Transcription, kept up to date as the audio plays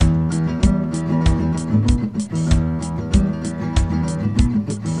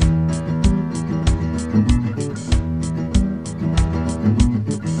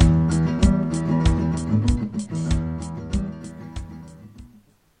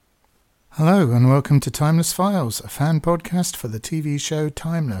Hello and welcome to Timeless Files, a fan podcast for the TV show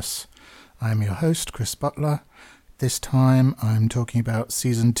Timeless. I'm your host, Chris Butler. This time I'm talking about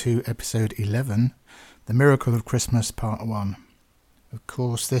Season 2, Episode 11, The Miracle of Christmas Part 1. Of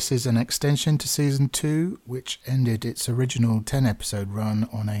course, this is an extension to Season 2, which ended its original 10-episode run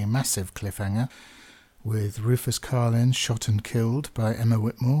on a massive cliffhanger, with Rufus Carlin shot and killed by Emma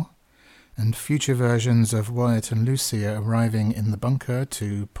Whitmore, and future versions of Wyatt and Lucia arriving in the bunker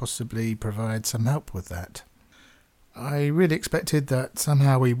to possibly provide some help with that. I really expected that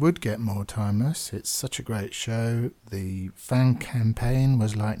somehow we would get more Timeless. It's such a great show. The fan campaign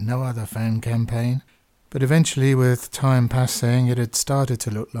was like no other fan campaign. But eventually, with time passing, it had started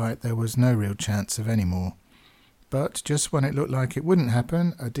to look like there was no real chance of any more. But just when it looked like it wouldn't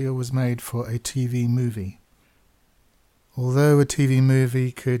happen, a deal was made for a TV movie. Although a TV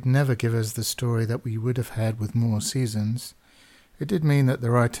movie could never give us the story that we would have had with more seasons, it did mean that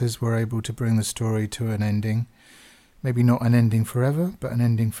the writers were able to bring the story to an ending. Maybe not an ending forever, but an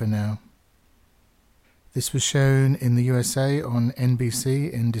ending for now. This was shown in the USA on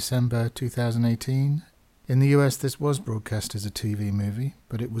NBC in December 2018. In the US this was broadcast as a TV movie,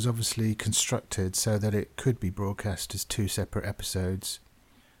 but it was obviously constructed so that it could be broadcast as two separate episodes.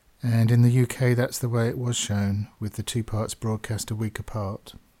 And in the UK that's the way it was shown, with the two parts broadcast a week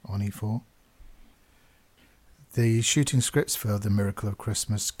apart on E4. The shooting scripts for The Miracle of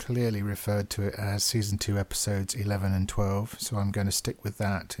Christmas clearly referred to it as Season 2 Episodes 11 and 12, so I'm going to stick with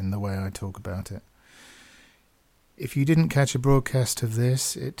that in the way I talk about it. If you didn't catch a broadcast of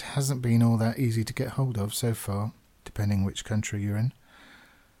this, it hasn't been all that easy to get hold of so far, depending which country you're in.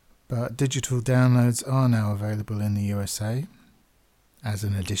 But digital downloads are now available in the USA, as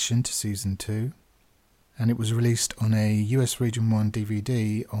an addition to Season 2, and it was released on a US Region 1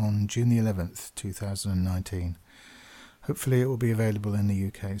 DVD on June the 11th, 2019. Hopefully it will be available in the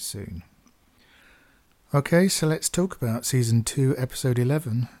UK soon. Okay, so let's talk about Season 2, Episode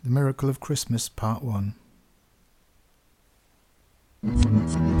 11, The Miracle of Christmas, Part 1.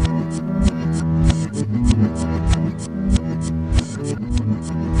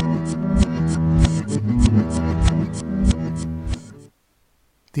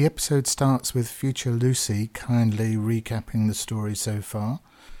 The episode starts with future Lucy kindly recapping the story so far,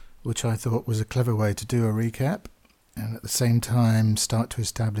 which I thought was a clever way to do a recap, and at the same time start to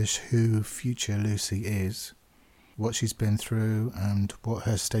establish who future Lucy is, what she's been through, and what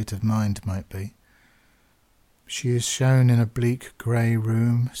her state of mind might be. She is shown in a bleak grey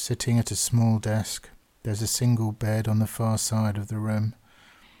room, sitting at a small desk. There's a single bed on the far side of the room.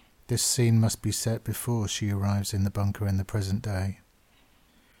 This scene must be set before she arrives in the bunker in the present day.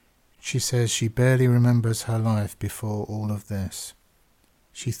 She says she barely remembers her life before all of this.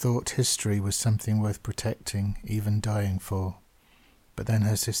 She thought history was something worth protecting, even dying for. But then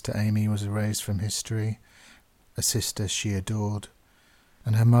her sister Amy was erased from history, a sister she adored,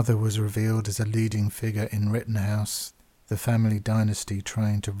 and her mother was revealed as a leading figure in Rittenhouse, the family dynasty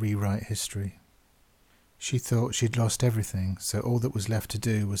trying to rewrite history. She thought she'd lost everything, so all that was left to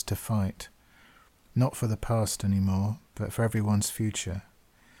do was to fight. Not for the past anymore, but for everyone's future.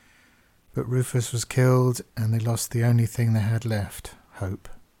 But Rufus was killed, and they lost the only thing they had left, hope.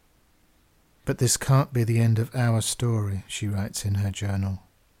 But this can't be the end of our story, she writes in her journal.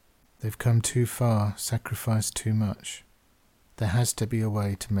 They've come too far, sacrificed too much. There has to be a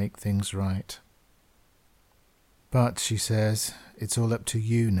way to make things right. But, she says, it's all up to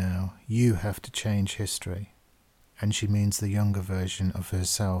you now. You have to change history. And she means the younger version of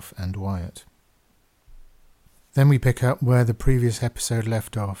herself and Wyatt. Then we pick up where the previous episode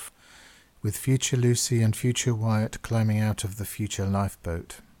left off, with future Lucy and future Wyatt climbing out of the future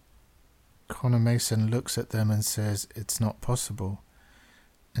lifeboat. Connor Mason looks at them and says it's not possible,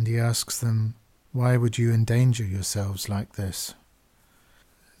 and he asks them, why would you endanger yourselves like this?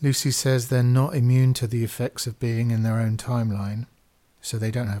 Lucy says they're not immune to the effects of being in their own timeline, so they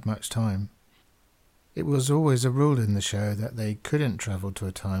don't have much time. It was always a rule in the show that they couldn't travel to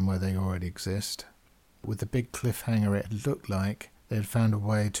a time where they already exist. With the big cliffhanger it looked like they had found a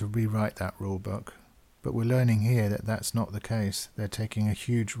way to rewrite that rulebook, but we're learning here that that's not the case. They're taking a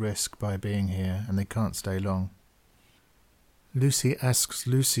huge risk by being here, and they can't stay long. Lucy asks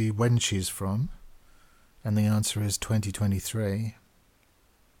Lucy when she's from, and the answer is 2023.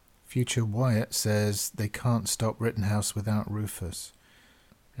 Future Wyatt says they can't stop Rittenhouse without Rufus.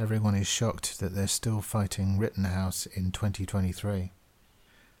 Everyone is shocked that they're still fighting Rittenhouse in 2023.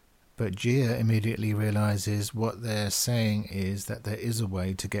 But Gia immediately realizes what they're saying is that there is a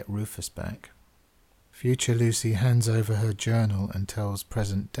way to get Rufus back. Future Lucy hands over her journal and tells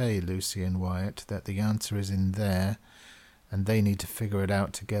present-day Lucy and Wyatt that the answer is in there and they need to figure it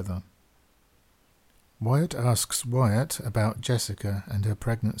out together. Wyatt asks Wyatt about Jessica and her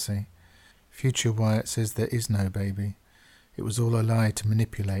pregnancy. Future Wyatt says there is no baby. It was all a lie to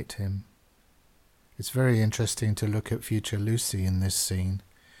manipulate him. It's very interesting to look at future Lucy in this scene.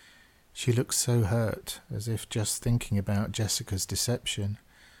 She looks so hurt, as if just thinking about Jessica's deception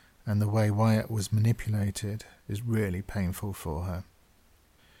and the way Wyatt was manipulated is really painful for her.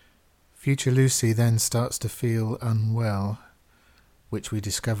 Future Lucy then starts to feel unwell, which we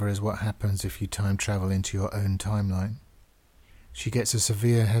discover is what happens if you time travel into your own timeline. She gets a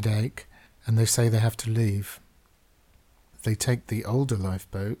severe headache and they say they have to leave. They take the older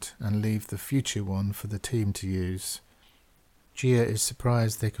lifeboat and leave the future one for the team to use. Gia is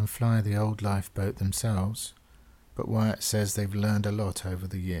surprised they can fly the old lifeboat themselves, but Wyatt says they've learned a lot over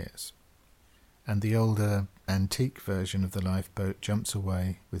the years. And the older, antique version of the lifeboat jumps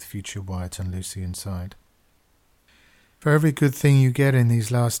away with future Wyatt and Lucy inside. For every good thing you get in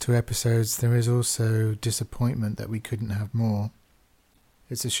these last 2 episodes, there is also disappointment that we couldn't have more.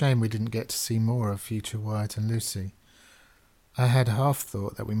 It's a shame we didn't get to see more of future Wyatt and Lucy. I had half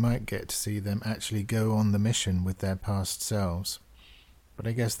thought that we might get to see them actually go on the mission with their past selves, but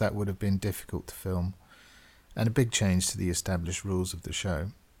I guess that would have been difficult to film, and a big change to the established rules of the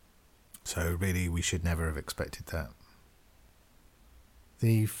show. So really, we should never have expected that.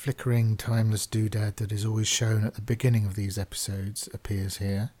 The flickering, timeless doodad that is always shown at the beginning of these episodes appears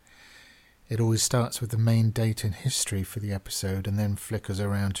here. It always starts with the main date in history for the episode and then flickers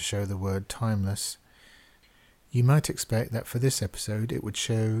around to show the word timeless. You might expect that for this episode it would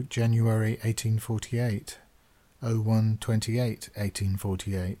show January 1848, 01/28,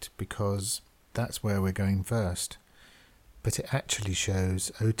 1848, because that's where we're going first. But it actually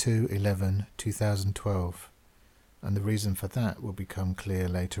shows 02/11, 2012, and the reason for that will become clear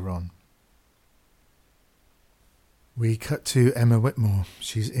later on. We cut to Emma Whitmore.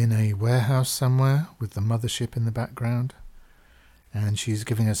 She's in a warehouse somewhere with the mothership in the background, and she's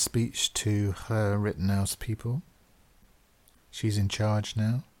giving a speech to her Rittenhouse people. She's in charge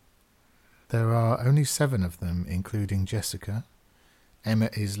now. There are only 7 of them, including Jessica. Emma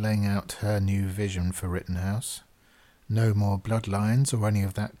is laying out her new vision for Rittenhouse. No more bloodlines or any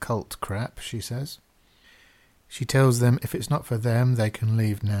of that cult crap, she says. She tells them if it's not for them, they can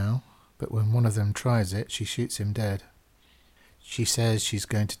leave now, but when one of them tries it, she shoots him dead. She says she's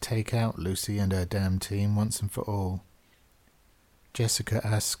going to take out Lucy and her damn team once and for all. Jessica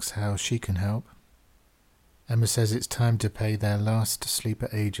asks how she can help. Emma says it's time to pay their last sleeper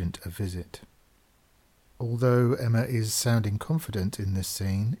agent a visit. Although Emma is sounding confident in this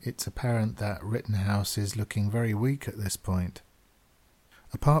scene, it's apparent that Rittenhouse is looking very weak at this point.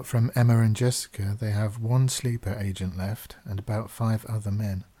 Apart from Emma and Jessica, they have 1 sleeper agent left and about 5 other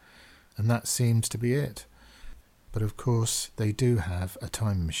men, and that seems to be it. But of course, they do have a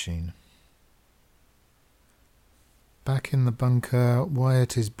time machine. Back in the bunker,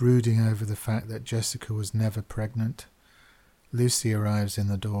 Wyatt is brooding over the fact that Jessica was never pregnant. Lucy arrives in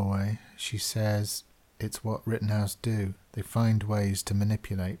the doorway. She says it's what Rittenhouse do. They find ways to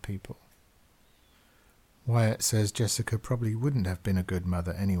manipulate people. Wyatt says Jessica probably wouldn't have been a good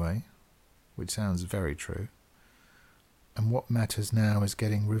mother anyway, which sounds very true. And what matters now is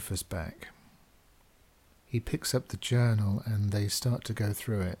getting Rufus back. He picks up the journal and they start to go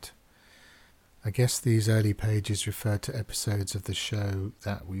through it. I guess these early pages refer to episodes of the show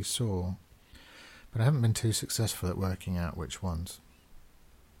that we saw, but I haven't been too successful at working out which ones.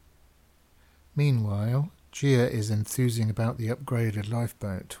 Meanwhile, Gia is enthusing about the upgraded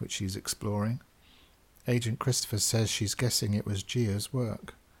lifeboat which she's exploring. Agent Christopher says she's guessing it was Gia's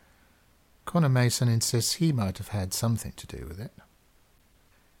work. Connor Mason insists he might have had something to do with it.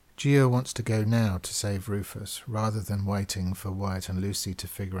 Gia wants to go now to save Rufus, rather than waiting for Wyatt and Lucy to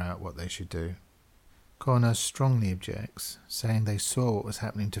figure out what they should do. Connor strongly objects, saying they saw what was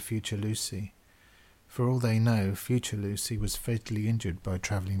happening to future Lucy. For all they know, future Lucy was fatally injured by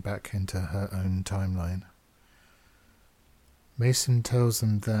travelling back into her own timeline. Mason tells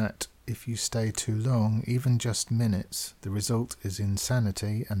them that if you stay too long, even just minutes, the result is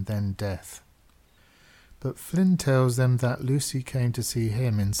insanity and then death. But Flynn tells them that Lucy came to see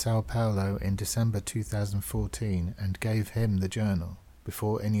him in Sao Paulo in December 2014 and gave him the journal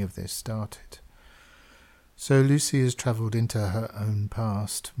before any of this started. So Lucy has travelled into her own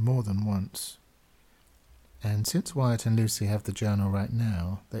past more than once. And since Wyatt and Lucy have the journal right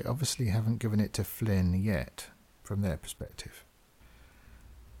now, they obviously haven't given it to Flynn yet, from their perspective.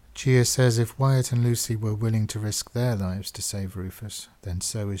 Gia says if Wyatt and Lucy were willing to risk their lives to save Rufus, then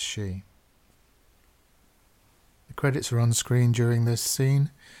so is she. The credits are on screen during this scene.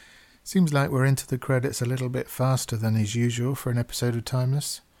 Seems like we're into the credits a little bit faster than is usual for an episode of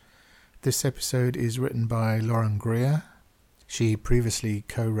Timeless. This episode is written by Lauren Greer. She previously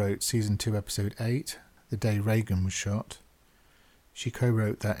co-wrote Season 2, Episode 8, The Day Reagan Was Shot. She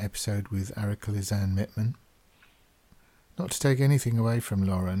co-wrote that episode with Erica Lizanne Mittman. Not to take anything away from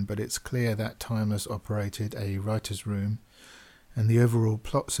Lauren, but it's clear that Timeless operated a writer's room, and the overall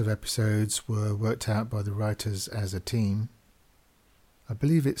plots of episodes were worked out by the writers as a team. I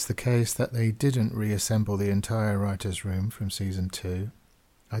believe it's the case that they didn't reassemble the entire writer's room from Season 2.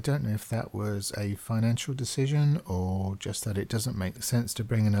 I don't know if that was a financial decision or just that it doesn't make sense to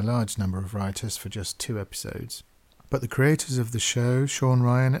bring in a large number of writers for just 2 episodes. But the creators of the show, Sean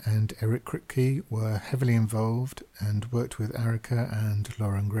Ryan and Eric Kripke, were heavily involved and worked with Erica and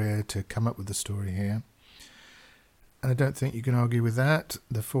Lauren Greer to come up with the story here. And I don't think you can argue with that.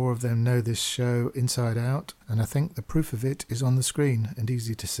 The 4 of them know this show inside out, and I think the proof of it is on the screen and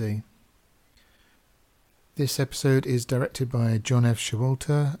easy to see. This episode is directed by John F.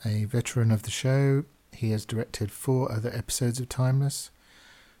 Showalter, a veteran of the show. He has directed 4 other episodes of Timeless.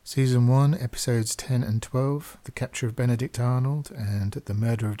 Season 1, episodes 10 and 12, The Capture of Benedict Arnold and The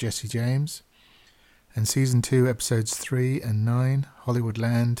Murder of Jesse James. And Season 2, episodes 3 and 9,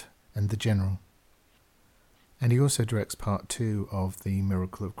 Hollywoodland and The General. And he also directs part 2 of The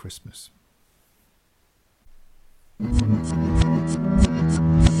Miracle of Christmas.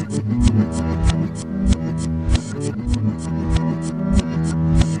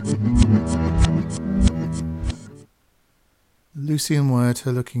 Lucy and Wyatt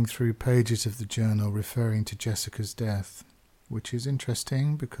are looking through pages of the journal referring to Jessica's death, which is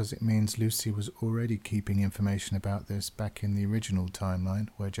interesting because it means Lucy was already keeping information about this back in the original timeline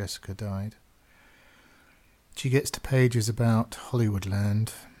where Jessica died. She gets to pages about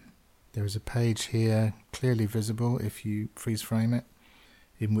Hollywoodland. There is a page here, clearly visible if you freeze frame it,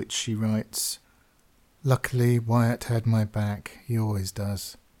 in which she writes, "Luckily, Wyatt had my back. He always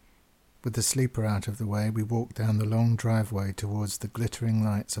does. With the sleeper out of the way, we walked down the long driveway towards the glittering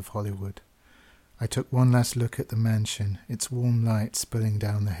lights of Hollywood. I took one last look at the mansion, its warm light spilling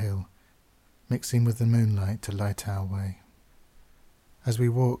down the hill, mixing with the moonlight to light our way. As we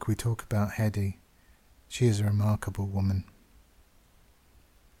walk, we talk about Hedy. She is a remarkable woman."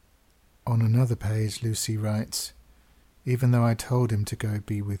 On another page, Lucy writes, "Even though I told him to go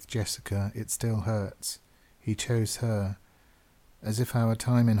be with Jessica, it still hurts. He chose her, as if our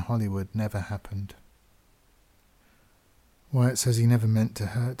time in Hollywood never happened." Wyatt says he never meant to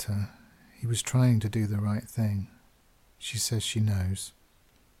hurt her. He was trying to do the right thing. She says she knows.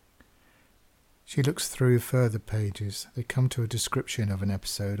 She looks through further pages. They come to a description of an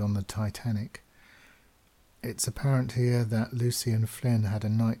episode on the Titanic. It's apparent here that Lucy and Flynn had a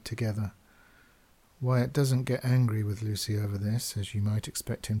night together. Wyatt doesn't get angry with Lucy over this, as you might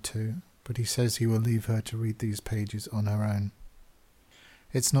expect him to, but he says he will leave her to read these pages on her own.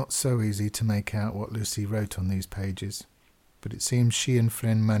 It's not so easy to make out what Lucy wrote on these pages, but it seems she and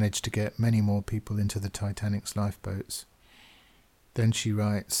Flynn managed to get many more people into the Titanic's lifeboats. Then she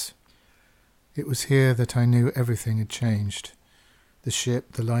writes, "It was here that I knew everything had changed. The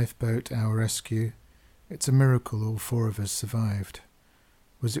ship, the lifeboat, our rescue. It's a miracle all 4 of us survived.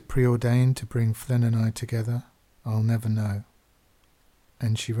 Was it preordained to bring Flynn and I together? I'll never know."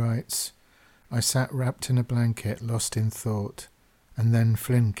 And she writes, "I sat wrapped in a blanket, lost in thought, and then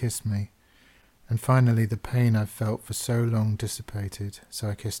Flynn kissed me. And finally the pain I've felt for so long dissipated, so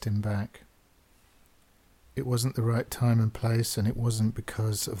I kissed him back. It wasn't the right time and place, and it wasn't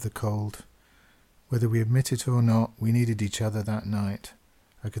because of the cold. Whether we admit it or not, we needed each other that night.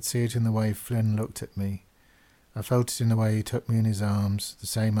 I could see it in the way Flynn looked at me. I felt it in the way he took me in his arms, the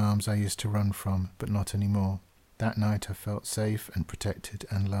same arms I used to run from, but not anymore. That night I felt safe and protected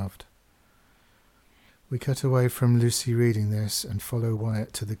and loved." We cut away from Lucy reading this and follow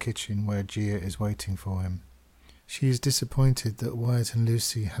Wyatt to the kitchen where Gia is waiting for him. She is disappointed that Wyatt and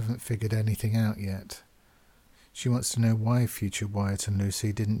Lucy haven't figured anything out yet. She wants to know why future Wyatt and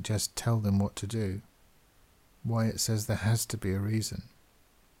Lucy didn't just tell them what to do. Wyatt says there has to be a reason.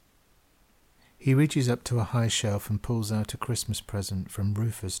 He reaches up to a high shelf and pulls out a Christmas present from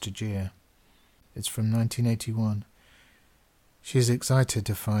Rufus to Gia. It's from 1981. She is excited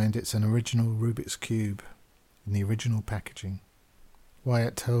to find it's an original Rubik's Cube in the original packaging.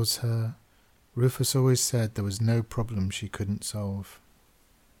 Wyatt tells her Rufus always said there was no problem she couldn't solve.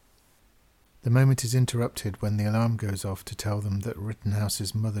 The moment is interrupted when the alarm goes off to tell them that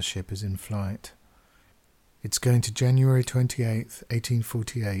Rittenhouse's mothership is in flight. It's going to January 28th,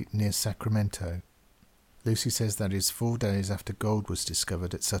 1848, near Sacramento. Lucy says that is 4 days after gold was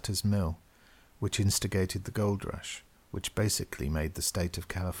discovered at Sutter's Mill, which instigated the gold rush, which basically made the state of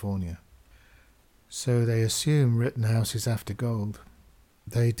California. So they assume Rittenhouse is after gold.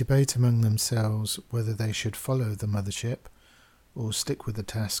 They debate among themselves whether they should follow the mothership or stick with the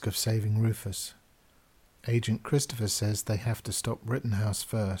task of saving Rufus. Agent Christopher says they have to stop Rittenhouse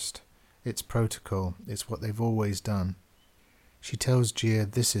first. It's protocol, it's what they've always done. She tells Gia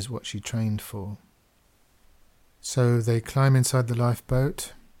this is what she trained for. So they climb inside the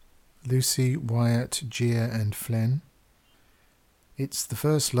lifeboat. Lucy, Wyatt, Gia and Flynn. It's the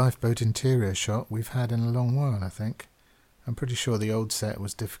first lifeboat interior shot we've had in a long while, I think. I'm pretty sure the old set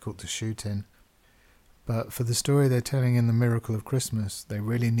was difficult to shoot in. But for the story they're telling in The Miracle of Christmas, they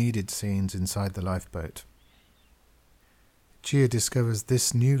really needed scenes inside the lifeboat. Gia discovers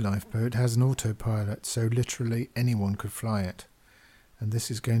this new lifeboat has an autopilot, so literally anyone could fly it. And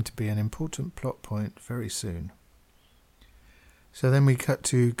this is going to be an important plot point very soon. So then we cut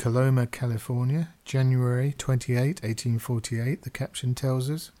to Coloma, California, January 28, 1848, the caption tells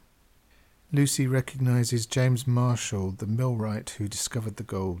us. Lucy recognises James Marshall, the millwright who discovered the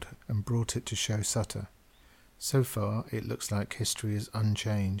gold and brought it to show Sutter. So far, it looks like history is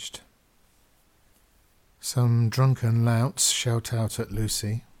unchanged. Some drunken louts shout out at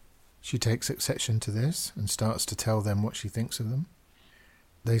Lucy. She takes exception to this and starts to tell them what she thinks of them.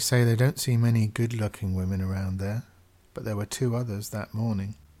 They say they don't see many good-looking women around there, but there were two others that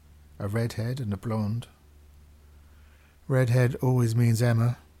morning, a redhead and a blonde. Redhead always means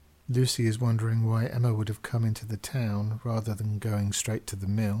Emma. Lucy is wondering why Emma would have come into the town rather than going straight to the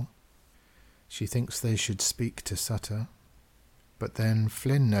mill. She thinks they should speak to Sutter. But then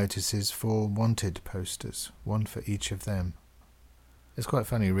Flynn notices 4 wanted posters, one for each of them. It's quite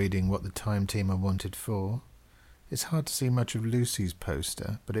funny reading what the Time team are wanted for. It's hard to see much of Lucy's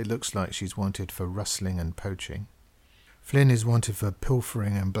poster, but it looks like she's wanted for rustling and poaching. Flynn is wanted for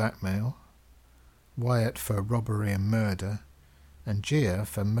pilfering and blackmail, Wyatt for robbery and murder, and Gia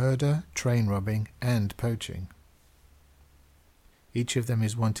for murder, train robbing and poaching. Each of them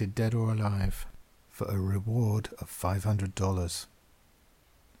is wanted dead or alive, for a reward of $500.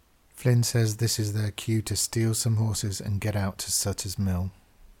 Flynn says this is their cue to steal some horses and get out to Sutter's mill.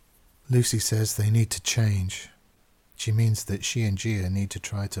 Lucy says they need to change. She means that she and Gia need to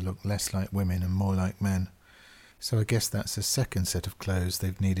try to look less like women and more like men. So I guess that's a second set of clothes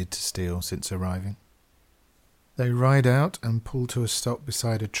they've needed to steal since arriving. They ride out and pull to a stop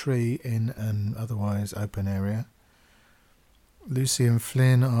beside a tree in an otherwise open area. Lucy and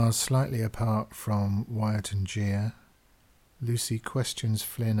Flynn are slightly apart from Wyatt and Gia. Lucy questions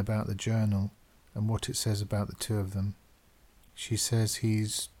Flynn about the journal and what it says about the two of them. She says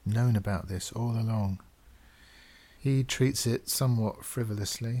he's known about this all along. He treats it somewhat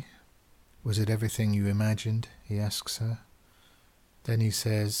frivolously. Was it everything you imagined? He asks her. Then he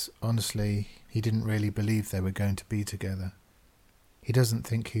says, honestly, he didn't really believe they were going to be together. He doesn't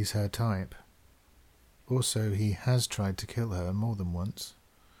think he's her type. Also, he has tried to kill her more than once.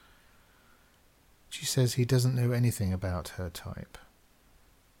 She says he doesn't know anything about her type.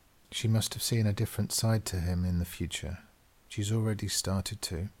 She must have seen a different side to him in the future. She's already started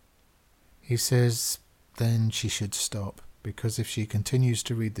to. He says then she should stop, because if she continues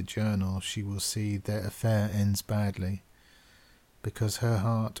to read the journal, she will see their affair ends badly, because her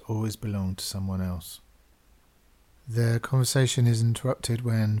heart always belonged to someone else. Their conversation is interrupted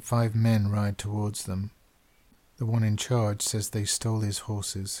when 5 men ride towards them. The one in charge says they stole his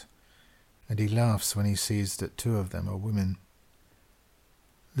horses, and he laughs when he sees that 2 of them are women.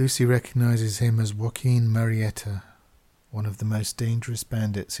 Lucy recognizes him as Joaquin Marietta, one of the most dangerous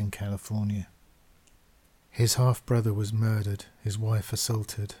bandits in California. His half-brother was murdered, his wife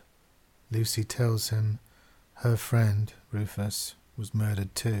assaulted. Lucy tells him her friend, Rufus, was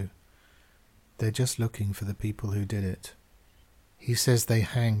murdered too. They're just looking for the people who did it. He says they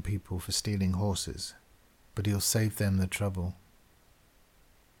hang people for stealing horses, but he'll save them the trouble.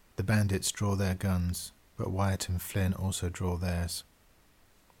 The bandits draw their guns, but Wyatt and Flynn also draw theirs.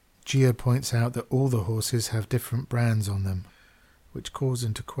 Gia points out that all the horses have different brands on them, which calls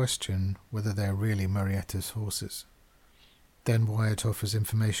into question whether they're really Marietta's horses. Then Wyatt offers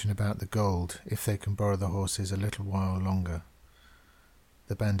information about the gold if they can borrow the horses a little while longer.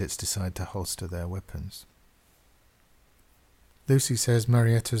 The bandits decide to holster their weapons. Lucy says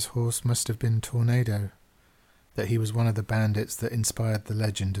Marietta's horse must have been Tornado, that he was one of the bandits that inspired the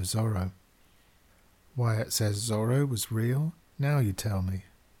legend of Zorro. Wyatt says Zorro was real? Now you tell me.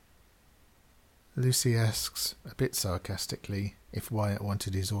 Lucy asks, a bit sarcastically, if Wyatt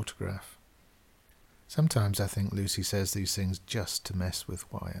wanted his autograph. Sometimes I think Lucy says these things just to mess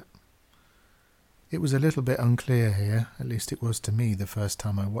with Wyatt. It was a little bit unclear here, at least it was to me the first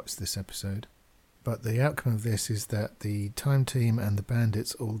time I watched this episode. But the outcome of this is that the Time team and the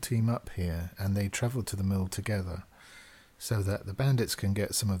bandits all team up here, and they travel to the mill together. so that the bandits can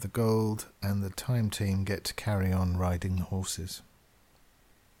get some of the gold and the time team get to carry on riding the horses.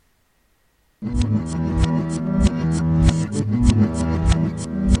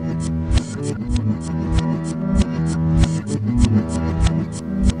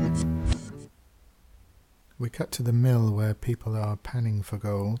 We cut to the mill where people are panning for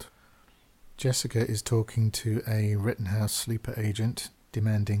gold. Jessica is talking to a Rittenhouse sleeper agent,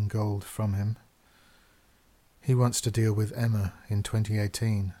 demanding gold from him. He wants to deal with Emma in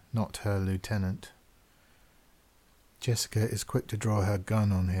 2018, not her lieutenant. Jessica is quick to draw her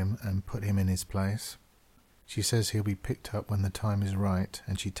gun on him and put him in his place. She says he'll be picked up when the time is right,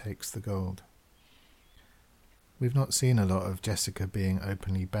 and she takes the gold. We've not seen a lot of Jessica being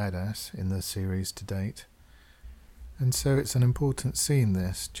openly badass in the series to date, and so it's an important scene,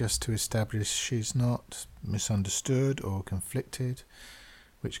 this, just to establish she's not misunderstood or conflicted,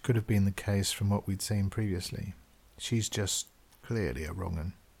 which could have been the case from what we'd seen previously. She's just clearly a wrong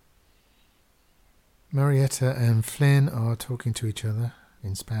 'un. Marietta and Flynn are talking to each other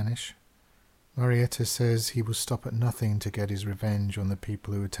in Spanish. Marietta says he will stop at nothing to get his revenge on the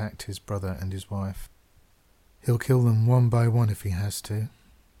people who attacked his brother and his wife. He'll kill them one by one if he has to.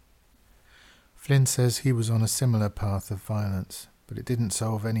 Flynn says he was on a similar path of violence, but it didn't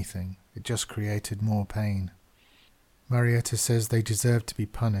solve anything. It just created more pain. Marietta says they deserve to be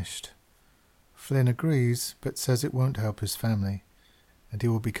punished. Flynn agrees, but says it won't help his family, and he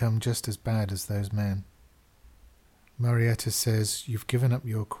will become just as bad as those men. Marietta says, "You've given up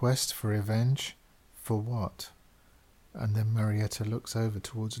your quest for revenge? For what?" And then Marietta looks over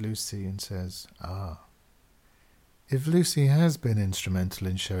towards Lucy and says, "Ah." If Lucy has been instrumental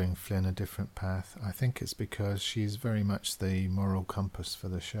in showing Flynn a different path, I think it's because she's very much the moral compass for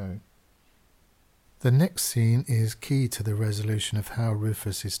the show. The next scene is key to the resolution of how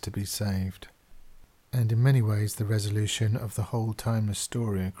Rufus is to be saved, and in many ways the resolution of the whole timeless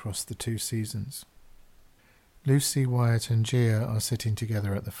story across the 2 seasons. Lucy, Wyatt and Gia are sitting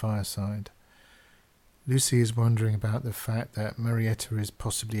together at the fireside. Lucy is wondering about the fact that Marietta is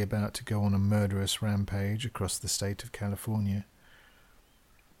possibly about to go on a murderous rampage across the state of California.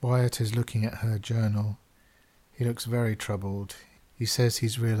 Wyatt is looking at her journal. He looks very troubled. He says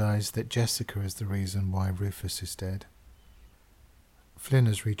he's realized that Jessica is the reason why Rufus is dead. Flynn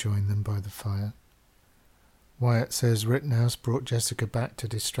has rejoined them by the fire. Wyatt says Rittenhouse brought Jessica back to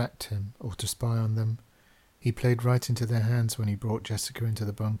distract him or to spy on them. He played right into their hands when he brought Jessica into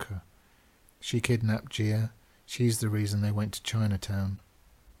the bunker. She kidnapped Gia. She's the reason they went to Chinatown.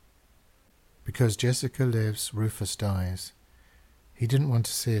 Because Jessica lives, Rufus dies. He didn't want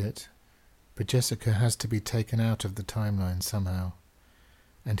to see it, but Jessica has to be taken out of the timeline somehow,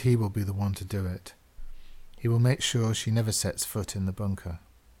 and he will be the one to do it. He will make sure she never sets foot in the bunker.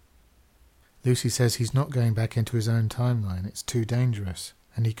 Lucy says he's not going back into his own timeline. It's too dangerous,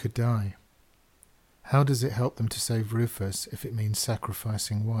 and he could die. How does it help them to save Rufus if it means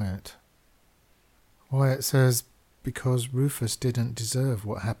sacrificing Wyatt? Wyatt says because Rufus didn't deserve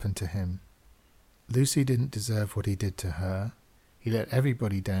what happened to him. Lucy didn't deserve what he did to her. He let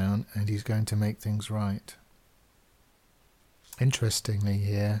everybody down, and he's going to make things right. Interestingly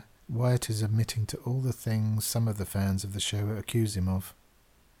here, Wyatt is admitting to all the things some of the fans of the show accuse him of.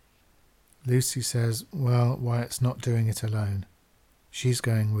 Lucy says, well, Wyatt's not doing it alone. She's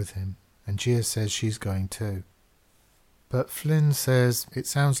going with him, and Gia says she's going too. But Flynn says it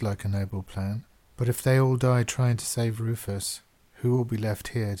sounds like a noble plan, but if they all die trying to save Rufus, who will be left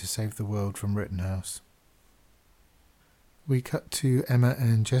here to save the world from Rittenhouse? We cut to Emma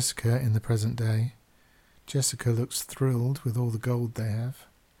and Jessica in the present day. Jessica looks thrilled with all the gold they have.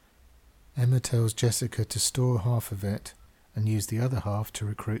 Emma tells Jessica to store half of it and use the other half to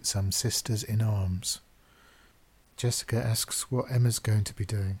recruit some sisters in arms. Jessica asks what Emma's going to be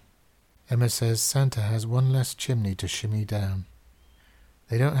doing. Emma says Santa has one less chimney to shimmy down.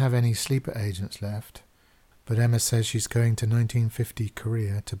 They don't have any sleeper agents left, but Emma says she's going to 1950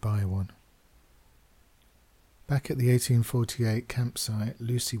 Korea to buy one. Back at the 1848 campsite,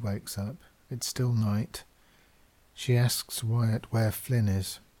 Lucy wakes up. It's still night. She asks Wyatt where Flynn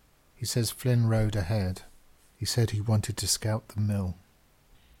is. He says Flynn rode ahead. He said he wanted to scout the mill.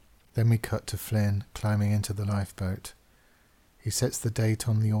 Then we cut to Flynn climbing into the lifeboat. He sets the date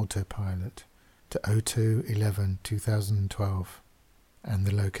on the autopilot to 02/11/2012 and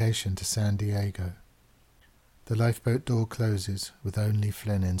the location to San Diego. The lifeboat door closes with only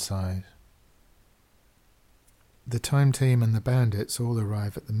Flynn inside. The time team and the bandits all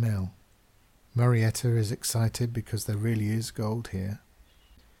arrive at the mill. Marietta is excited because there really is gold here.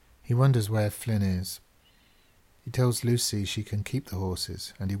 He wonders where Flynn is. He tells Lucy she can keep the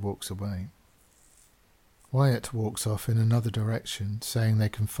horses, and he walks away. Wyatt walks off in another direction, saying they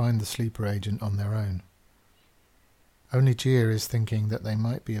can find the sleeper agent on their own. Only Gia is thinking that they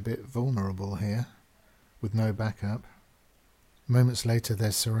might be a bit vulnerable here, with no backup. Moments later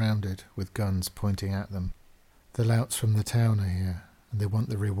they're surrounded, with guns pointing at them. The louts from the town are here, and they want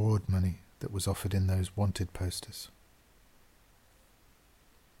the reward money that was offered in those wanted posters.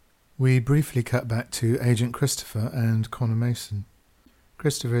 We briefly cut back to Agent Christopher and Connor Mason.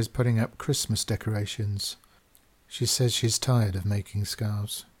 Christopher is putting up Christmas decorations. She says she's tired of making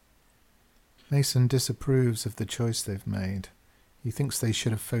scarves. Mason disapproves of the choice they've made. He thinks they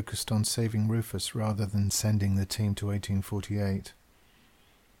should have focused on saving Rufus rather than sending the team to 1848.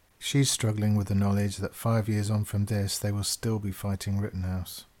 She's struggling with the knowledge that 5 years on from this they will still be fighting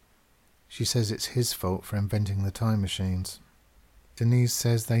Rittenhouse. She says it's his fault for inventing the time machines. Denise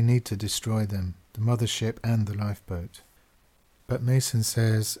says they need to destroy them, the mothership and the lifeboat. But Mason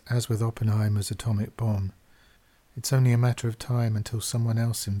says, as with Oppenheimer's atomic bomb, it's only a matter of time until someone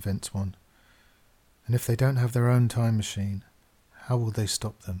else invents one. And if they don't have their own time machine, how will they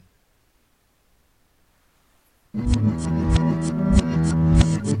stop them?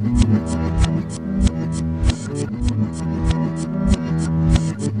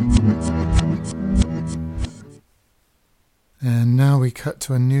 And now we cut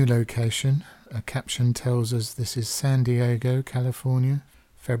to a new location. A caption tells us this is San Diego, California,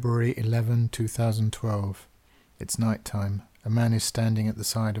 February 11, 2012. It's night time. A man is standing at the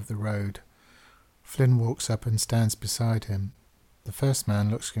side of the road. Flynn walks up and stands beside him. The first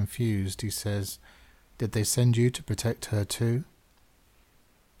man looks confused. He says, "Did they send you to protect her too?"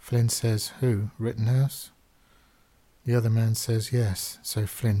 Flynn says, "Who? Rittenhouse?" The other man says yes, so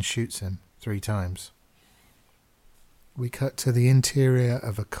Flynn shoots him 3 times. We cut to the interior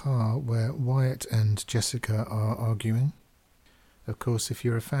of a car where Wyatt and Jessica are arguing. Of course, if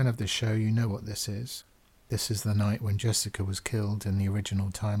you're a fan of the show, you know what this is. This is the night when Jessica was killed in the original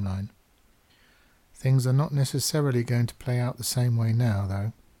timeline. Things are not necessarily going to play out the same way now,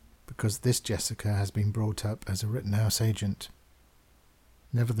 though, because this Jessica has been brought up as a Rittenhouse agent.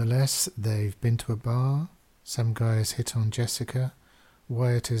 Nevertheless, they've been to a bar. Some guy has hit on Jessica.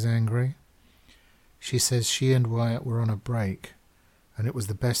 Wyatt is angry. She says she and Wyatt were on a break, and it was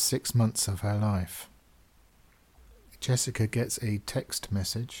the best 6 months of her life. Jessica gets a text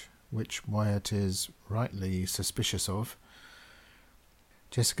message, which Wyatt is rightly suspicious of.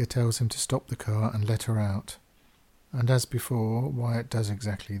 Jessica tells him to stop the car and let her out, and as before, Wyatt does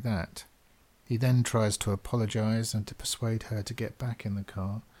exactly that. He then tries to apologise and to persuade her to get back in the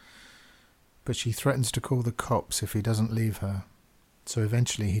car, but she threatens to call the cops if he doesn't leave her, so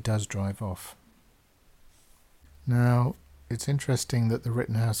eventually he does drive off. Now, it's interesting that the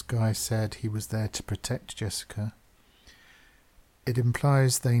Rittenhouse guy said he was there to protect Jessica. It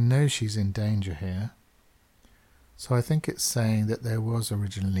implies they know she's in danger here, so I think it's saying that there was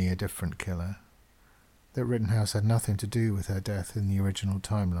originally a different killer, that Rittenhouse had nothing to do with her death in the original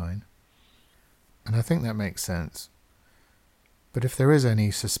timeline. And I think that makes sense. But if there is any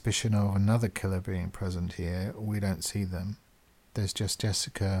suspicion of another killer being present here, we don't see them. There's just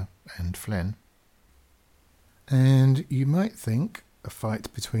Jessica and Flynn. And you might think a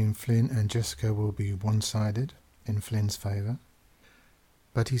fight between Flynn and Jessica will be one-sided, in Flynn's favour.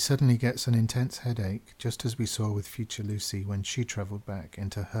 But he suddenly gets an intense headache, just as we saw with future Lucy when she travelled back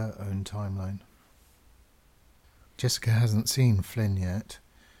into her own timeline. Jessica hasn't seen Flynn yet.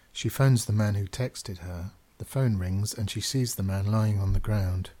 She phones the man who texted her. The phone rings and she sees the man lying on the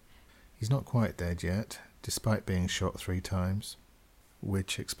ground. He's not quite dead yet, despite being shot 3 times,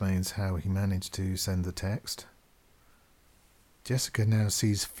 which explains how he managed to send the text. Jessica now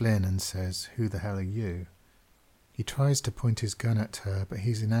sees Flynn and says, "Who the hell are you?" He tries to point his gun at her, but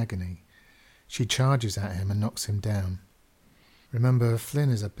he's in agony. She charges at him and knocks him down. Remember, Flynn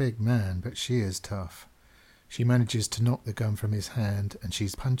is a big man, but she is tough. She manages to knock the gun from his hand, and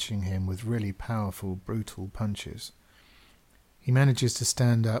she's punching him with really powerful, brutal punches. He manages to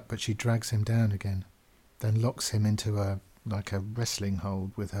stand up, but she drags him down again, then locks him into a wrestling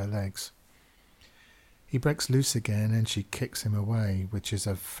hold with her legs. He breaks loose again and she kicks him away, which is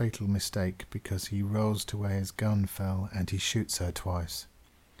a fatal mistake because he rolls to where his gun fell and he shoots her twice.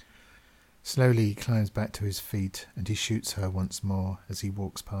 Slowly he climbs back to his feet and he shoots her once more as he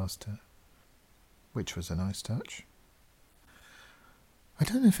walks past her, which was a nice touch. I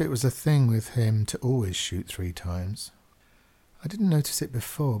don't know if it was a thing with him to always shoot 3 times. I didn't notice it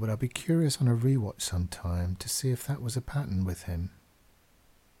before, but I'll be curious on a rewatch sometime to see if that was a pattern with him.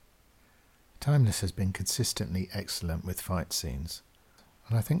 Timeless has been consistently excellent with fight scenes,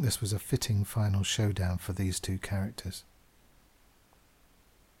 and I think this was a fitting final showdown for these 2 characters.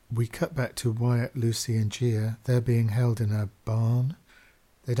 We cut back to Wyatt, Lucy and Gia. They're being held in a barn.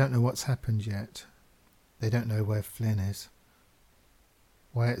 They don't know what's happened yet. They don't know where Flynn is.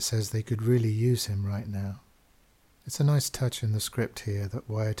 Wyatt says they could really use him right now. It's a nice touch in the script here that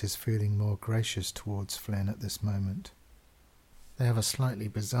Wyatt is feeling more gracious towards Flynn at this moment. They have a slightly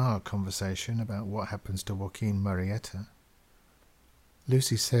bizarre conversation about what happens to Joaquin Murrieta.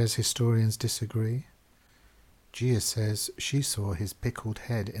 Lucy says historians disagree. Gia says she saw his pickled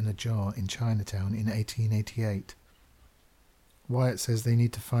head in a jar in Chinatown in 1888. Wyatt says they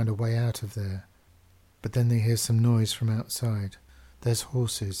need to find a way out of there, but then they hear some noise from outside. There's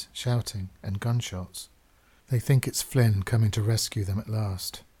horses, shouting, and gunshots. They think it's Flynn coming to rescue them at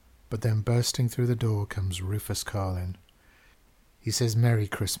last, but then bursting through the door comes Rufus Carlin. He says, "Merry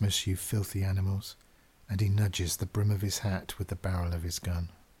Christmas, you filthy animals," and he nudges the brim of his hat with the barrel of his gun.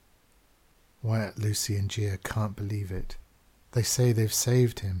 Wyatt, Lucy and Gia can't believe it. They say they've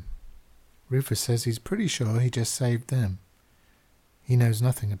saved him. Rufus says he's pretty sure he just saved them. He knows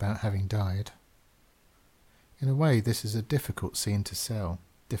nothing about having died. In a way, this is a difficult scene to sell.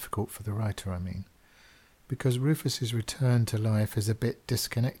 Difficult for the writer, I mean. Because Rufus's return to life is a bit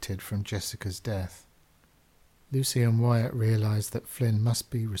disconnected from Jessica's death. Lucy and Wyatt realise that Flynn must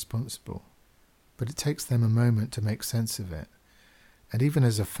be responsible, but it takes them a moment to make sense of it. And even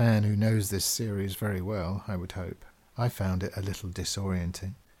as a fan who knows this series very well, I would hope, I found it a little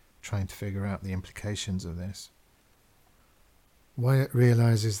disorienting, trying to figure out the implications of this. Wyatt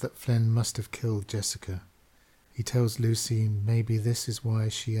realises that Flynn must have killed Jessica. He tells Lucy maybe this is why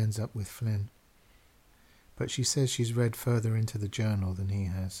she ends up with Flynn. But she says she's read further into the journal than he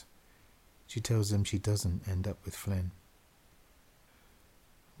has. She tells him she doesn't end up with Flynn.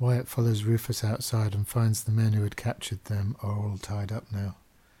 Wyatt follows Rufus outside and finds the men who had captured them are all tied up now,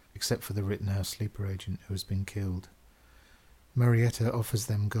 except for the Rittenhouse sleeper agent who has been killed. Murrieta offers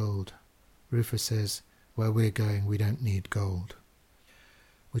them gold. Rufus says, "Where we're going, we don't need gold,"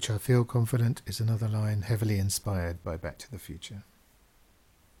 which I feel confident is another line heavily inspired by Back to the Future.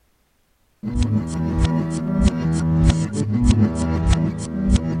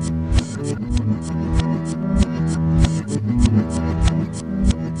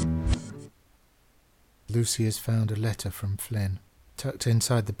 Lucy has found a letter from Flynn. Tucked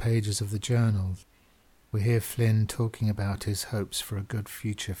inside the pages of the journal, we hear Flynn talking about his hopes for a good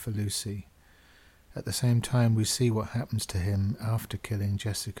future for Lucy. At the same time, we see what happens to him after killing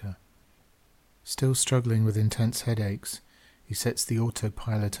Jessica. Still struggling with intense headaches, he sets the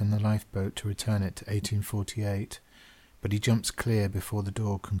autopilot on the lifeboat to return it to 1848, but he jumps clear before the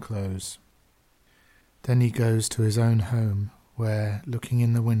door can close. Then he goes to his own home, where, looking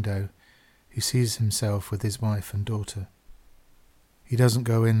in the window, he sees himself with his wife and daughter. He doesn't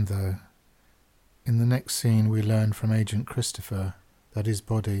go in, though. In the next scene, we learn from Agent Christopher that his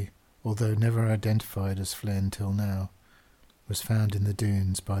body, although never identified as Flynn till now, was found in the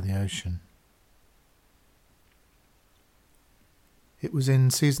dunes by the ocean. It was in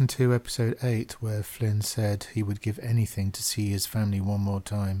Season 2, Episode 8, where Flynn said he would give anything to see his family one more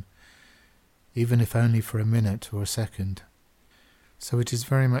time, even if only for a minute or a second. So it is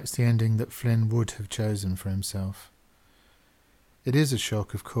very much the ending that Flynn would have chosen for himself. It is a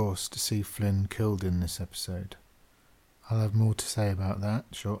shock, of course, to see Flynn killed in this episode. I'll have more to say about that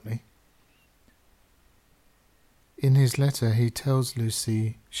shortly. In his letter, he tells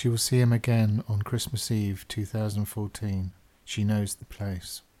Lucy she will see him again on Christmas Eve 2014. She knows the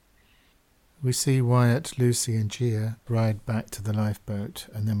place. We see Wyatt, Lucy and Gia ride back to the lifeboat,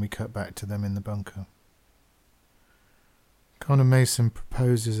 and then we cut back to them in the bunker. Connor Mason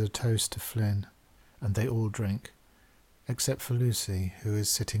proposes a toast to Flynn, and they all drink, except for Lucy, who is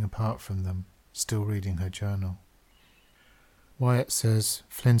sitting apart from them, still reading her journal. Wyatt says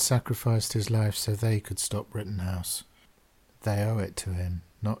Flynn sacrificed his life so they could stop Rittenhouse. They owe it to him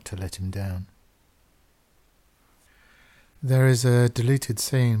not to let him down. There is a deleted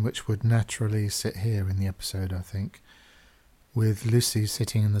scene which would naturally sit here in the episode, I think, with Lucy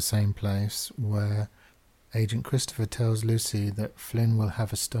sitting in the same place where Agent Christopher tells Lucy that Flynn will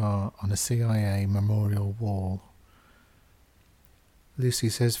have a star on a CIA memorial wall. Lucy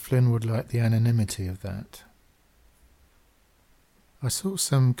says Flynn would like the anonymity of that. I saw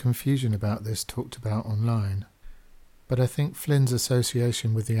some confusion about this talked about online, but I think Flynn's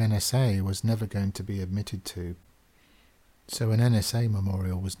association with the NSA was never going to be admitted to, so an NSA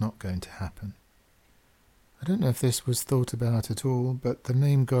memorial was not going to happen. I don't know if this was thought about at all, but the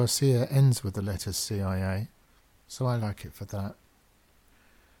name Garcia ends with the letters CIA, so I like it for that.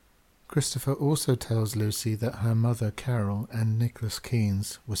 Christopher also tells Lucy that her mother Carol and Nicholas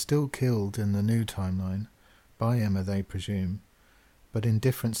Keynes were still killed in the new timeline, by Emma they presume, but in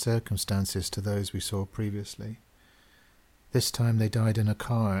different circumstances to those we saw previously. This time they died in a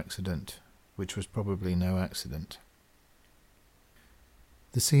car accident, which was probably no accident.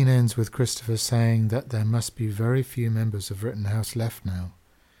 The scene ends with Christopher saying that there must be very few members of Rittenhouse left now,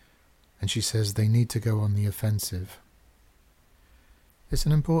 and she says they need to go on the offensive. It's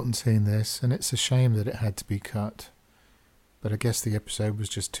an important scene, this, and it's a shame that it had to be cut, but I guess the episode was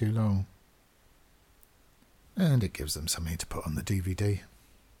just too long. And it gives them something to put on the DVD.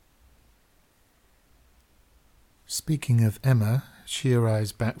 Speaking of Emma, she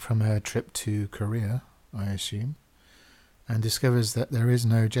arrives back from her trip to Korea, I assume, and discovers that there is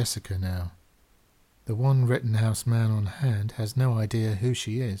no Jessica now. The one Rittenhouse man on hand has no idea who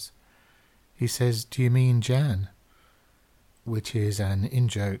she is. He says, "Do you mean Jan?" Which is an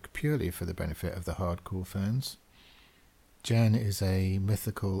in-joke purely for the benefit of the hardcore fans. Jan is a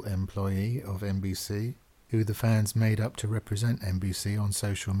mythical employee of NBC, who the fans made up to represent NBC on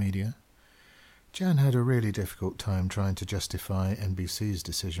social media. Jan had a really difficult time trying to justify NBC's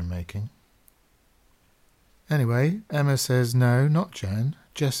decision-making. Anyway, Emma says no, not Jan,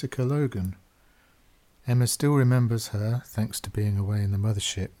 Jessica Logan. Emma still remembers her, thanks to being away in the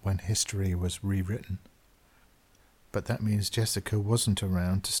mothership when history was rewritten. But that means Jessica wasn't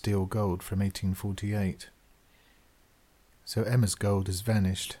around to steal gold from 1848. So Emma's gold has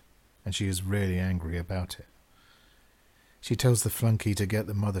vanished, and she is really angry about it. She tells the flunky to get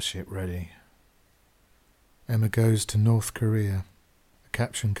the mothership ready. Emma goes to North Korea. A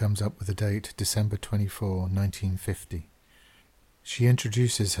caption comes up with the date December 24, 1950. She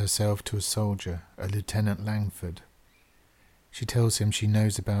introduces herself to a soldier, a Lieutenant Langford. She tells him she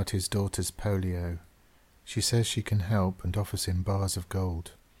knows about his daughter's polio. She says she can help and offers him bars of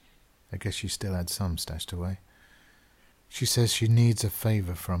gold. I guess she still had some stashed away. She says she needs a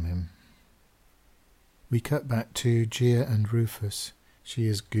favour from him. We cut back to Gia and Rufus. She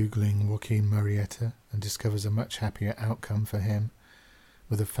is Googling Joaquin Murrieta and discovers a much happier outcome for him,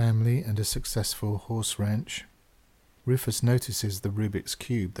 with a family and a successful horse ranch. Rufus notices the Rubik's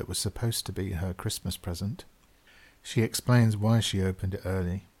Cube that was supposed to be her Christmas present. She explains why she opened it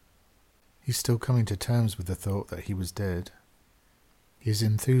early. He's still coming to terms with the thought that he was dead. He is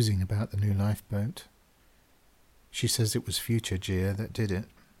enthusing about the new lifeboat. She says it was future Gia that did it.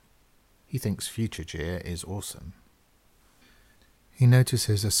 He thinks future Gia is awesome. He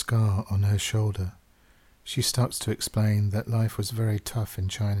notices a scar on her shoulder. She starts to explain that life was very tough in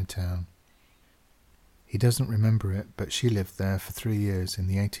Chinatown. He doesn't remember it, but she lived there for 3 years in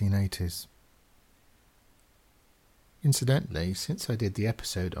the 1880s. Incidentally, since I did the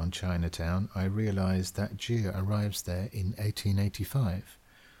episode on Chinatown, I realised that Gia arrives there in 1885,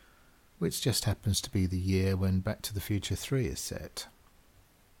 which just happens to be the year when Back to the Future 3 is set.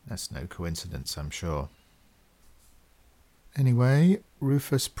 That's no coincidence, I'm sure. Anyway,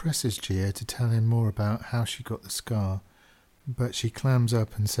 Rufus presses Gia to tell him more about how she got the scar, but she clams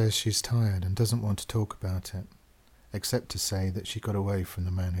up and says she's tired and doesn't want to talk about it, except to say that she got away from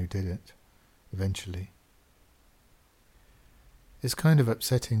the man who did it, eventually. It's kind of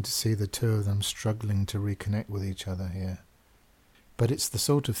upsetting to see the two of them struggling to reconnect with each other here. But it's the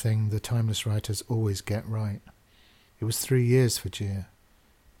sort of thing the timeless writers always get right. It was 3 years for Gia,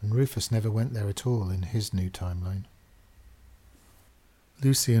 and Rufus never went there at all in his new timeline.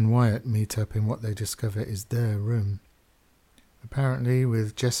 Lucy and Wyatt meet up in what they discover is their room. Apparently,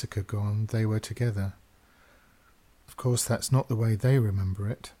 with Jessica gone, they were together. Of course, that's not the way they remember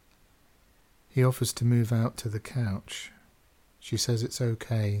it. He offers to move out to the couch. She says it's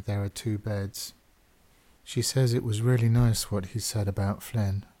okay, there are 2 beds. She says it was really nice what he said about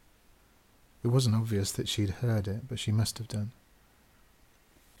Flynn. It wasn't obvious that she'd heard it, but she must have done.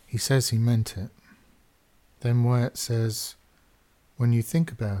 He says he meant it. Then Wyatt says, "When you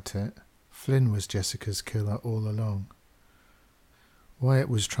think about it, Flynn was Jessica's killer all along." Wyatt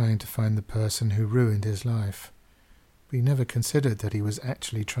was trying to find the person who ruined his life, but he never considered that he was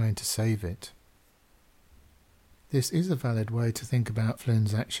actually trying to save it. This is a valid way to think about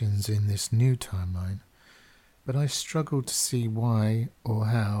Flynn's actions in this new timeline, but I struggled to see why or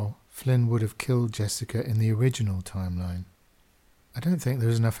how Flynn would have killed Jessica in the original timeline. I don't think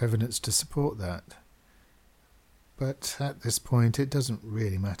there's enough evidence to support that. But at this point it doesn't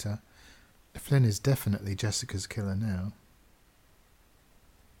really matter. Flynn is definitely Jessica's killer now.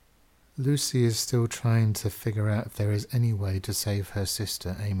 Lucy is still trying to figure out if there is any way to save her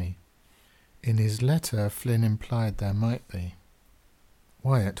sister, Amy. In his letter, Flynn implied there might be.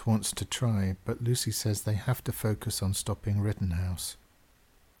 Wyatt wants to try, but Lucy says they have to focus on stopping Rittenhouse,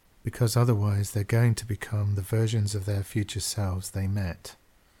 because otherwise they're going to become the versions of their future selves they met.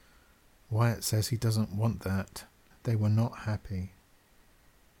 Wyatt says he doesn't want that. They were not happy.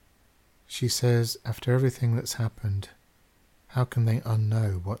 She says, after everything that's happened, how can they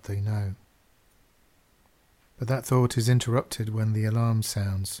unknow what they know? But that thought is interrupted when the alarm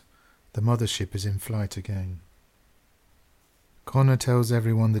sounds. The mothership is in flight again. Connor tells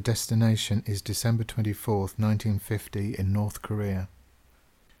everyone the destination is December 24th, 1950 in North Korea.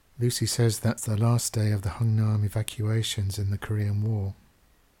 Lucy says that's the last day of the Hungnam evacuations in the Korean War.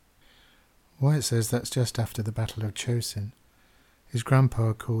 Wyatt says that's just after the Battle of Chosin. His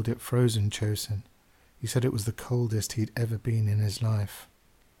grandpa called it Frozen Chosin. He said it was the coldest he'd ever been in his life.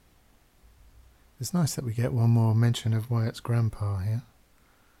 It's nice that we get one more mention of Wyatt's grandpa here.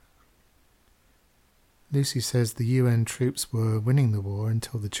 Lucy says the UN troops were winning the war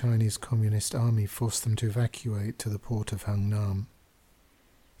until the Chinese Communist Army forced them to evacuate to the port of Hungnam.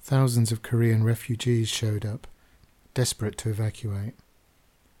 Thousands of Korean refugees showed up, desperate to evacuate.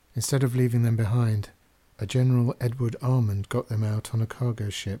 Instead of leaving them behind, a General Edward Armand got them out on a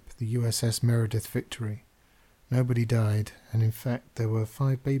cargo ship, the USS Meredith Victory. Nobody died, and in fact there were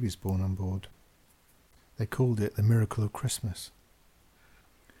 5 babies born on board. They called it the Miracle of Christmas.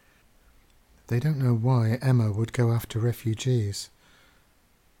 They don't know why Emma would go after refugees,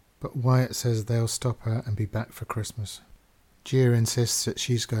 but Wyatt says they'll stop her and be back for Christmas. Gia insists that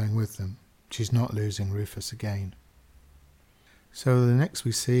she's going with them. She's not losing Rufus again. So the next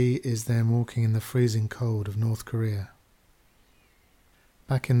we see is them walking in the freezing cold of North Korea.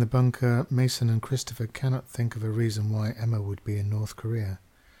 Back in the bunker, Mason and Christopher cannot think of a reason why Emma would be in North Korea.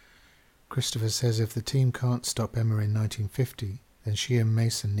 Christopher says if the team can't stop Emma in 1950, then she and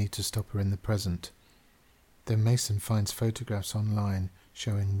Mason need to stop her in the present. Then Mason finds photographs online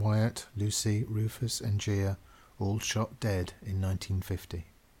showing Wyatt, Lucy, Rufus and Gia all shot dead in 1950.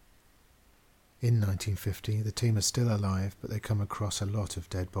 In 1950, the team are still alive, but they come across a lot of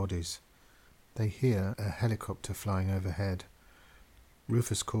dead bodies. They hear a helicopter flying overhead.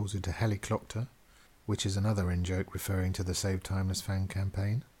 Rufus calls it a heliclopter, which is another in-joke referring to the Save Timeless fan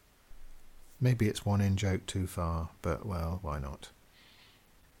campaign. Maybe it's one in-joke too far, but well, why not?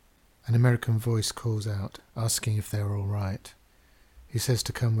 An American voice calls out, asking if they're all right. He says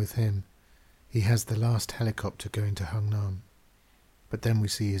to come with him. He has the last helicopter going to Hungnam. But then we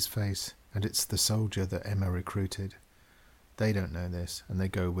see his face, and it's the soldier that Emma recruited. They don't know this, and they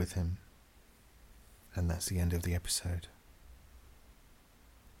go with him. And that's the end of the episode.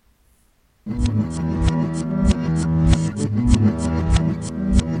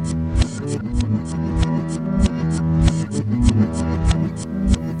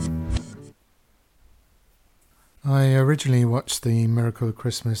 I originally watched The Miracle of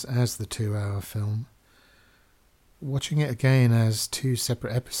Christmas as the 2-hour film. Watching it again as 2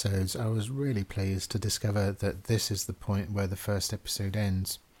 separate episodes, I was really pleased to discover that this is the point where the first episode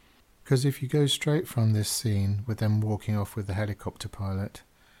ends. Because if you go straight from this scene with them walking off with the helicopter pilot,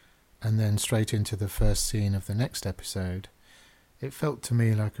 and then straight into the first scene of the next episode, it felt to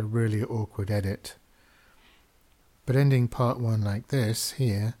me like a really awkward edit. But ending part 1 like this,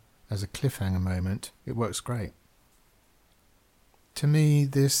 here, as a cliffhanger moment, it works great. To me,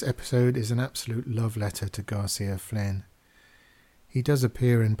 this episode is an absolute love letter to Garcia Flynn. He does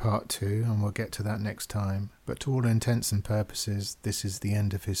appear in part 2, and we'll get to that next time, but to all intents and purposes, this is the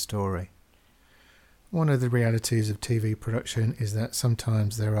end of his story. One of the realities of TV production is that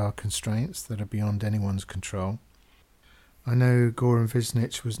sometimes there are constraints that are beyond anyone's control. I know Goran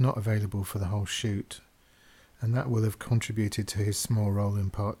Visnich was not available for the whole shoot, and that will have contributed to his small role in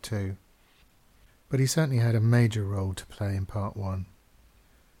part 2. But he certainly had a major role to play in part 1.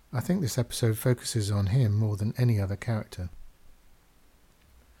 I think this episode focuses on him more than any other character.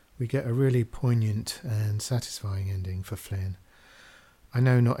 We get a really poignant and satisfying ending for Flynn. I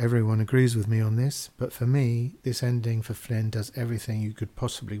know not everyone agrees with me on this, but for me, this ending for Flynn does everything you could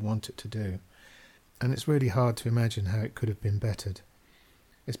possibly want it to do, and it's really hard to imagine how it could have been bettered.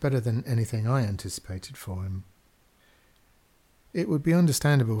 It's better than anything I anticipated for him. It would be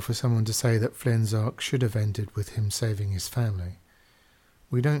understandable for someone to say that Flynn's arc should have ended with him saving his family.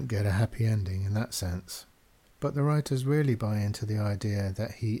 We don't get a happy ending in that sense, but the writers really buy into the idea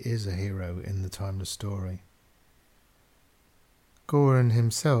that he is a hero in the timeless story. Goran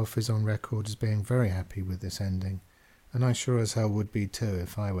himself is on record as being very happy with this ending, and I sure as hell would be too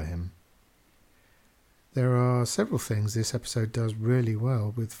if I were him. There are several things this episode does really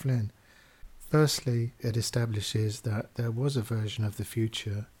well with Flynn. Firstly, it establishes that there was a version of the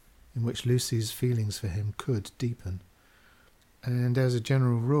future in which Lucy's feelings for him could deepen. And as a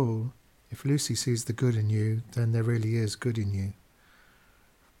general rule, if Lucy sees the good in you, then there really is good in you.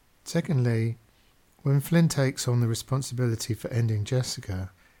 Secondly, when Flynn takes on the responsibility for ending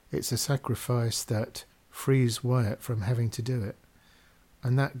Jessica, it's a sacrifice that frees Wyatt from having to do it.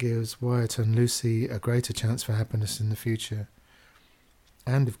 and that gives Wyatt and Lucy a greater chance for happiness in the future.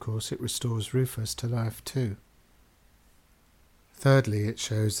 And of course it restores Rufus to life too. Thirdly, it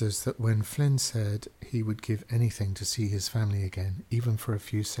shows us that when Flynn said he would give anything to see his family again, even for a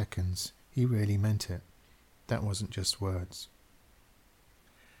few seconds, he really meant it. That wasn't just words.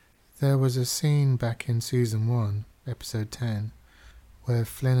 There was a scene back in Season 1, Episode 10, where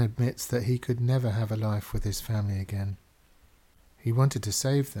Flynn admits that he could never have a life with his family again. He wanted to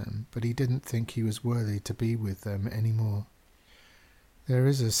save them, but he didn't think he was worthy to be with them anymore. There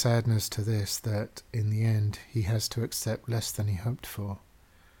is a sadness to this that, in the end, he has to accept less than he hoped for.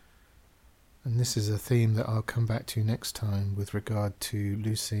 And this is a theme that I'll come back to next time with regard to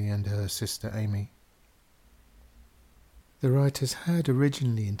Lucy and her sister Amy. The writers had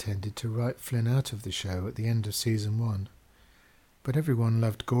originally intended to write Flynn out of the show at the end of Season 1, but everyone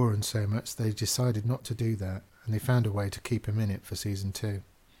loved Goran so much they decided not to do that, and they found a way to keep him in it for Season 2.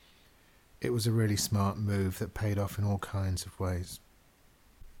 It was a really smart move that paid off in all kinds of ways.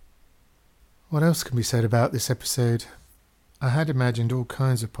 What else can be said about this episode? I had imagined all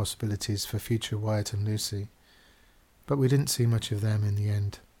kinds of possibilities for future Wyatt and Lucy, but we didn't see much of them in the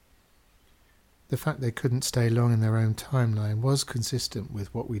end. The fact they couldn't stay long in their own timeline was consistent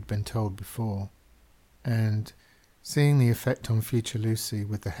with what we'd been told before, and seeing the effect on future Lucy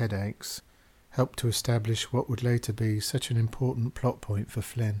with the headaches helped to establish what would later be such an important plot point for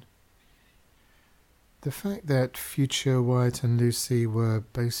Flynn. The fact that future Wyatt and Lucy were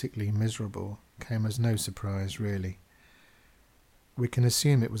basically miserable came as no surprise, really. We can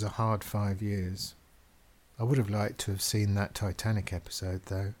assume it was a hard 5 years. I would have liked to have seen that Titanic episode,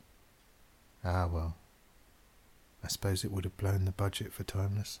 though. Ah, well. I suppose it would have blown the budget for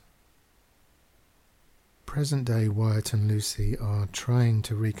Timeless. Present-day Wyatt and Lucy are trying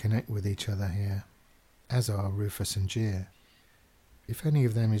to reconnect with each other here, as are Rufus and Gia. If any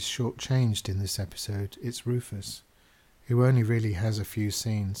of them is shortchanged in this episode, it's Rufus, who only really has a few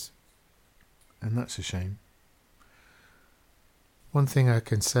scenes. And that's a shame. One thing I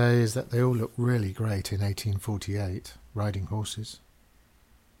can say is that they all look really great in 1848, riding horses.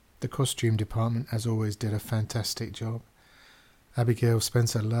 The costume department, as always, did a fantastic job. Abigail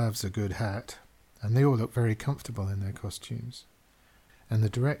Spencer loves a good hat, and they all look very comfortable in their costumes. And the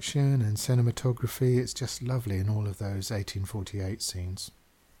direction and cinematography, it's just lovely in all of those 1848 scenes.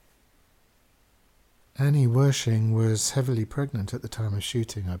 Annie Wershing was heavily pregnant at the time of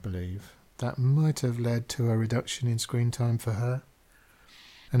shooting, I believe. That might have led to a reduction in screen time for her.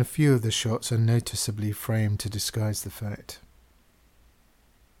 And a few of the shots are noticeably framed to disguise the fact.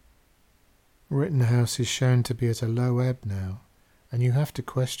 Rittenhouse is shown to be at a low ebb now, and you have to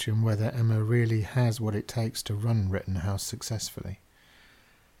question whether Emma really has what it takes to run Rittenhouse successfully.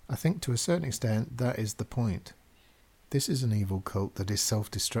 I think to a certain extent that is the point. This is an evil cult that is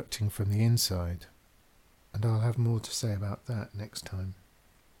self-destructing from the inside, and I'll have more to say about that next time.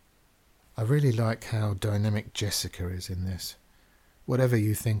 I really like how dynamic Jessica is in this. Whatever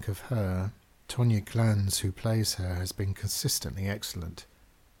you think of her, Tonya Glanz, who plays her, has been consistently excellent.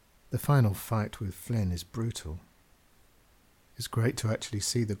 The final fight with Flynn is brutal. It's great to actually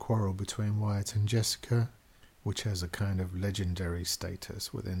see the quarrel between Wyatt and Jessica, which has a kind of legendary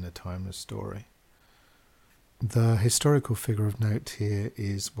status within the Timeless story. The historical figure of note here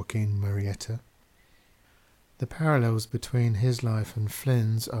is Joaquin Murrieta. The parallels between his life and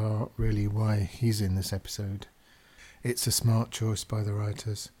Flynn's are really why he's in this episode. It's a smart choice by the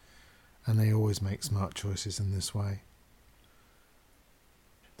writers, and they always make smart choices in this way.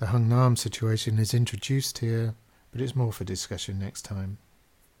 The Hung Nam situation is introduced here, but it's more for discussion next time.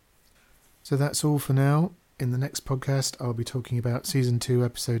 So that's all for now. In the next podcast, I'll be talking about Season 2,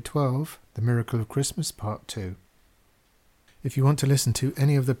 Episode 12, The Miracle of Christmas, Part 2. If you want to listen to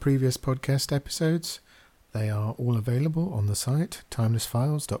any of the previous podcast episodes, they are all available on the site,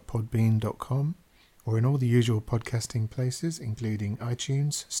 timelessfiles.podbean.com, or in all the usual podcasting places, including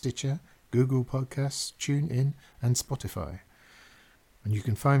iTunes, Stitcher, Google Podcasts, TuneIn, and Spotify. And you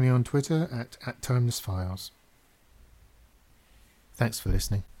can find me on Twitter at @timelessfiles. Thanks for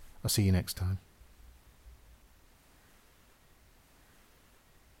listening. I'll see you next time.